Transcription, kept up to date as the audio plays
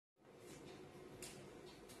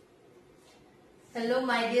Hello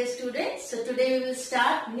my dear students. So today we will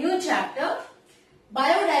start new chapter,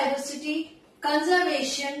 Biodiversity,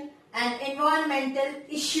 Conservation and Environmental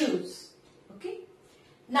Issues. Okay.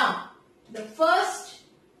 Now the first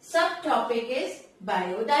subtopic is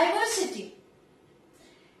biodiversity.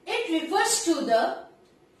 It refers to the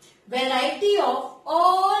variety of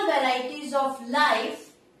all varieties of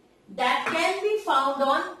life that can be found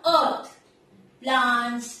on earth.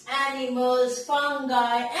 Plants, animals,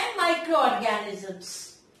 fungi and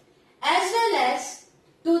microorganisms, as well as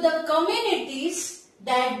to the communities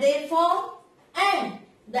that they form and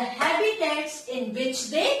the habitats in which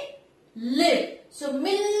they live. So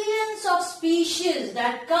millions of species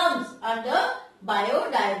that comes under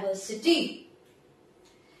biodiversity.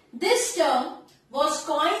 This term was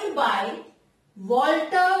coined by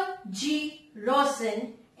Walter G.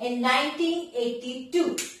 Rosen in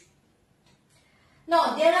 1982.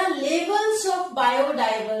 Now, there are levels of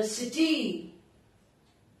biodiversity.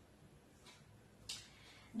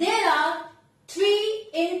 There are three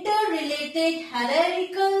interrelated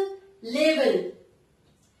hierarchical levels: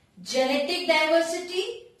 genetic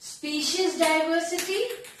diversity, species diversity,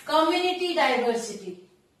 community diversity.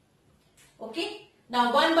 Okay.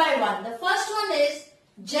 Now, one by one. The first one is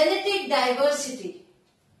genetic diversity.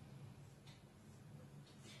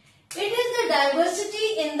 It is the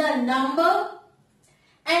diversity in the number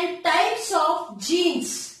and types of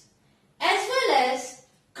genes as well as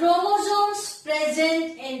chromosomes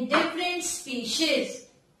present in different species,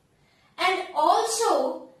 and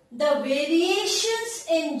also the variations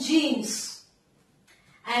in genes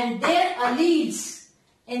and their alleles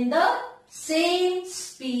in the same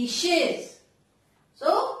species.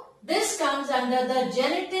 So this comes under the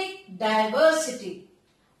genetic diversity.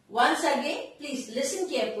 Once again, please listen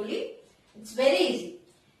carefully. It's very easy.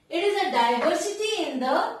 It is a diversity in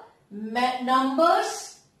the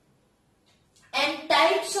numbers and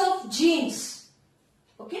types of genes,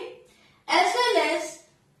 okay, as well as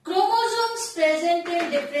chromosomes present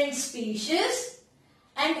in different species,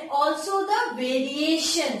 and also the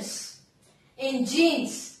variations in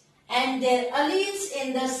genes and their alleles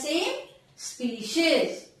in the same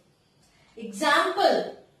species.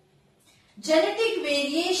 Example: genetic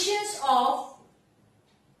variations of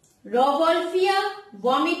Rauwolfia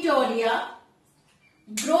vomitoria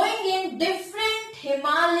growing in different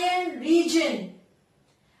Himalayan region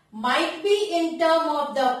might be in terms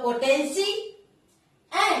of the potency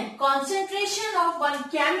and concentration of one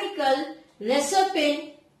chemical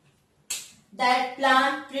recipe that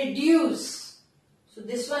plant produce. So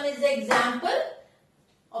this one is the example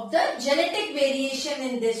of the genetic variation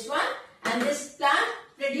in this one, and this plant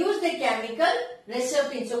produce the chemical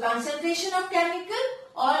recipe. So concentration of chemical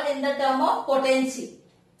or in the term of potency.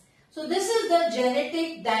 So this is the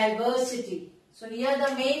genetic diversity. So here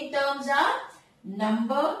the main terms are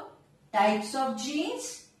number, types of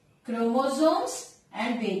genes, chromosomes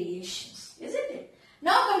and variations. Isn't it?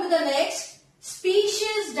 Now come to the next,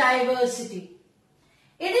 species diversity.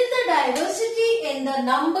 It is the diversity in the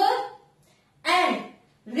number and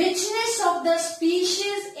richness of the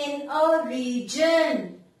species in a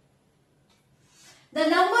region. The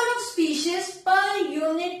number of species per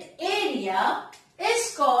unit area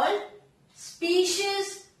is called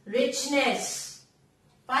species richness.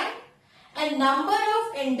 Fine. And number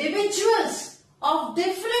of individuals of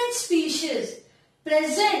different species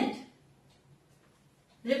present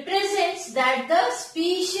represents that the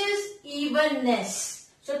species evenness.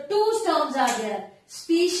 So two terms are there.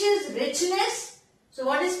 Species richness. So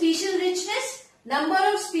what is species richness? Number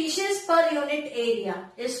of species per unit area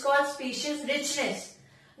is called species richness.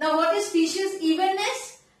 Now what is species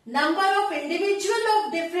evenness? Number of individual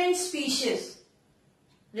of different species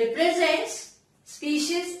represents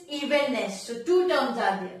species evenness. So two terms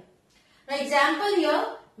are there. Now example here,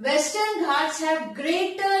 Western Ghats have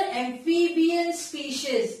greater amphibian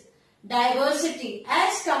species diversity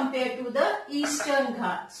as compared to the Eastern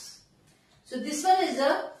Ghats. So this one is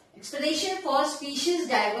the explanation for species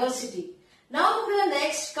diversity. Now to the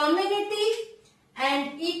next, community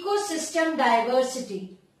and ecosystem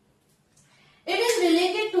diversity. It is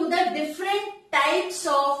related to the different types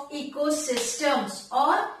of ecosystems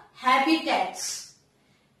or habitats.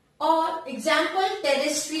 Or example,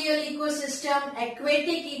 terrestrial ecosystem,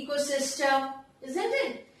 aquatic ecosystem, isn't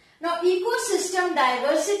it? Now ecosystem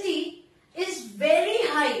diversity is very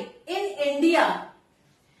high in India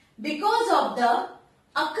because of the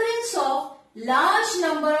occurrence of large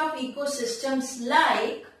number of ecosystems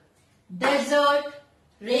like desert,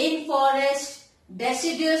 rainforest,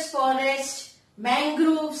 deciduous forest,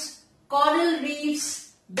 mangroves, coral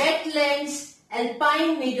reefs, wetlands,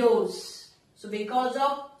 alpine meadows. So because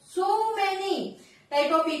of So many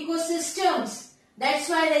type of ecosystems. That's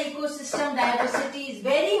why the ecosystem diversity is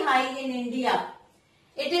very high in India.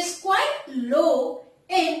 It is quite low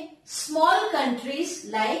in small countries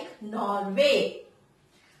like Norway.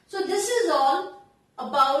 So this is all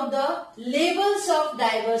about the levels of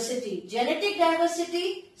diversity: genetic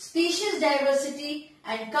diversity, species diversity,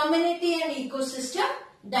 and community and ecosystem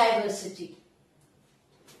diversity.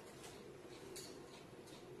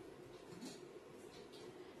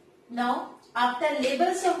 Now, after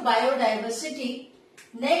levels of biodiversity,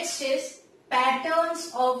 next is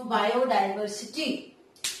patterns of biodiversity.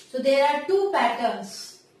 So there are two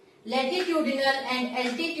patterns: latitudinal and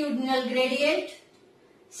altitudinal gradient.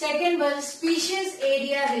 Second was species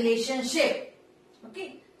area relationship.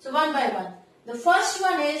 Okay, so one by one. The first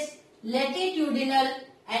one is latitudinal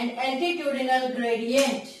and altitudinal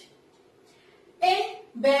gradient. In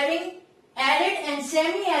bearing arid and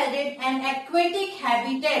semi-arid and aquatic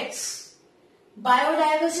habitats,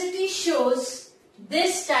 biodiversity shows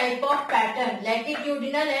this type of pattern: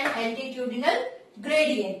 latitudinal and altitudinal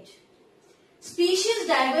gradient. Species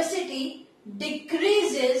diversity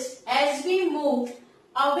decreases as we move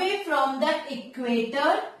away from the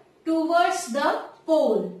equator towards the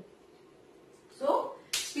pole. So,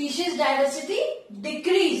 species diversity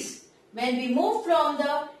decrease when we move from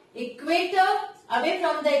the equator, away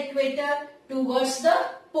from the equator towards the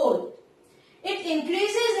pole. It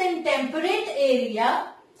increases in temperate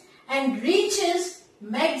area and reaches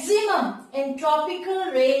maximum in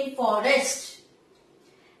tropical rainforest.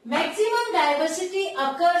 Maximum diversity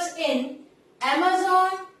occurs in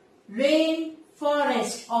Amazon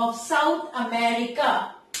rainforest of South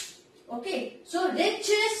America. Okay, so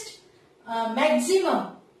richest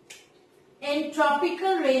maximum in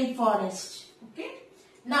tropical rainforest. Okay,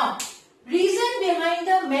 now reason behind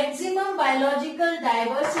the maximum biological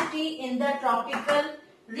diversity in the tropical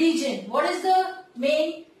region. What is the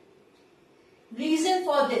main reason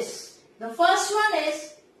for this? The first one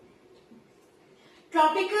is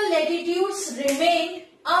tropical latitudes remain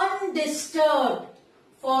undisturbed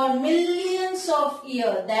for millions of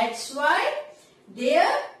years. That's why their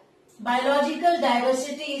biological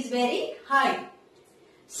diversity is very high.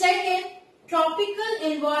 Second, tropical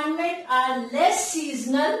environment are less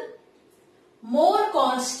seasonal, more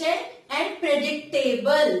constant and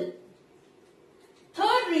predictable.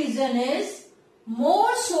 Third reason is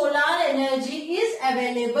more solar energy is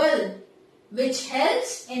available, which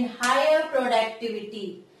helps in higher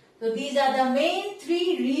productivity. So these are the main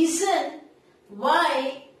three reasons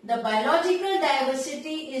why the biological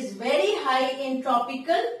diversity is very high in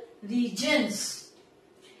tropical regions.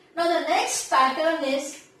 Now the next pattern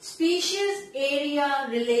is species area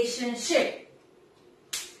relationship.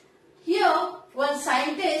 Here one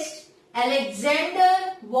scientist,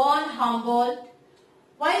 Alexander von Humboldt,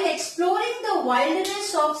 while exploring the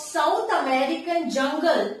wilderness of South American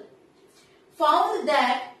jungle, found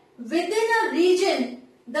that within a region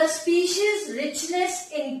the species richness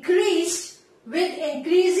increased with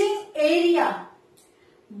increasing area,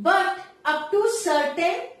 but up to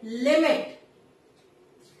certain limit.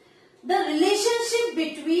 The relationship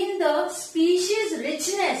between the species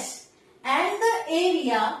richness and the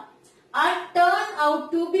area are turned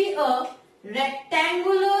out to be a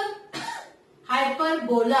rectangular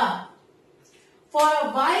hyperbola for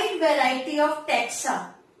a wide variety of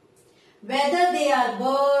taxa, whether they are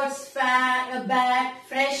birds, bat,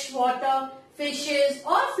 freshwater fishes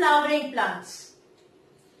or flowering plants.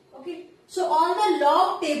 Okay, so on the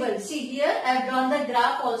log table, see here I have drawn the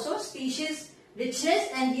graph also, species richness,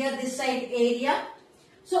 and here this side area.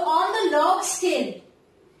 So on the log scale,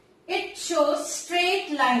 it shows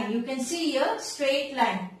straight line. You can see here straight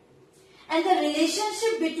line. And the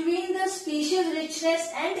relationship between the species richness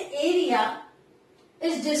and area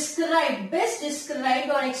is best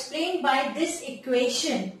described or explained by this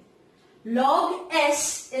equation. Log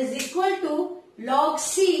S is equal to log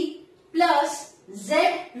C plus Z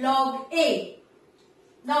log A.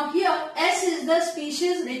 Now here S is the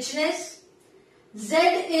species richness, Z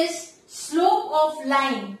is slope of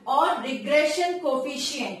line or regression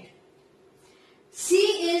coefficient, C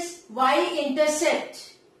is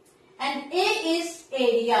y-intercept and A is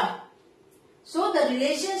area. So the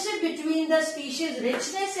relationship between the species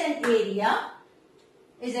richness and area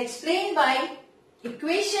is explained by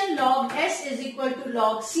equation log S is equal to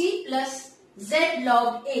log C plus Z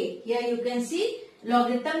log A. Here you can see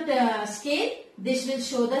logarithm scale, this will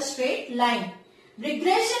show the straight line.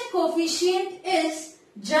 Regression coefficient is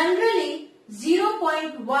generally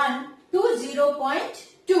 0.1 to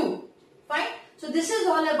 0.2. Fine. So this is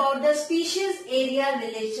all about the species area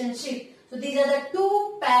relationship. So these are the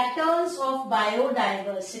two patterns of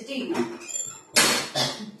biodiversity.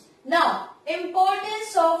 Now,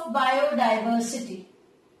 importance of biodiversity.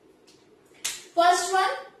 First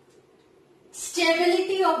one,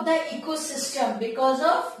 stability of the ecosystem because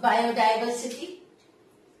of biodiversity.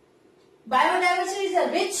 Biodiversity is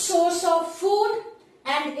a rich source of food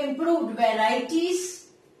and improved varieties.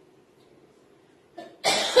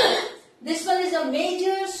 This one is a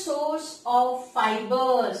major source of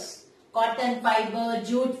fibers, cotton fiber,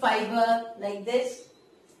 jute fiber, like this.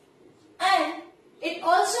 And it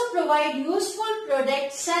also provides useful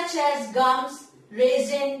products such as gums,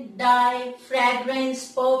 resin, dye,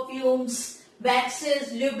 fragrance, perfumes,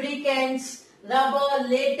 waxes, lubricants, rubber,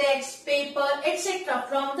 latex, paper, etc.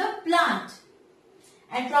 from the plant.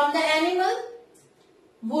 And from the animal,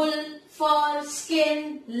 wool, fur,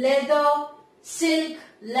 skin, leather, silk,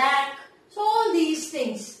 lac. So all these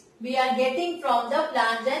things we are getting from the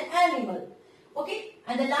plants and animal. Okay.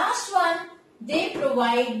 And the last one, they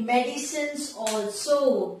provide medicines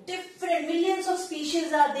also. Different millions of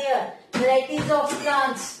species are there. Varieties of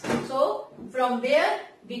plants. So from where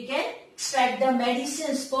we can extract the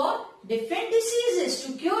medicines for different diseases,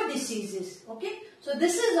 to cure diseases. Okay. So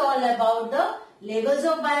this is all about the levels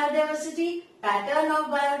of biodiversity, pattern of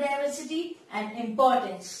biodiversity and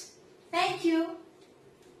importance. Thank you.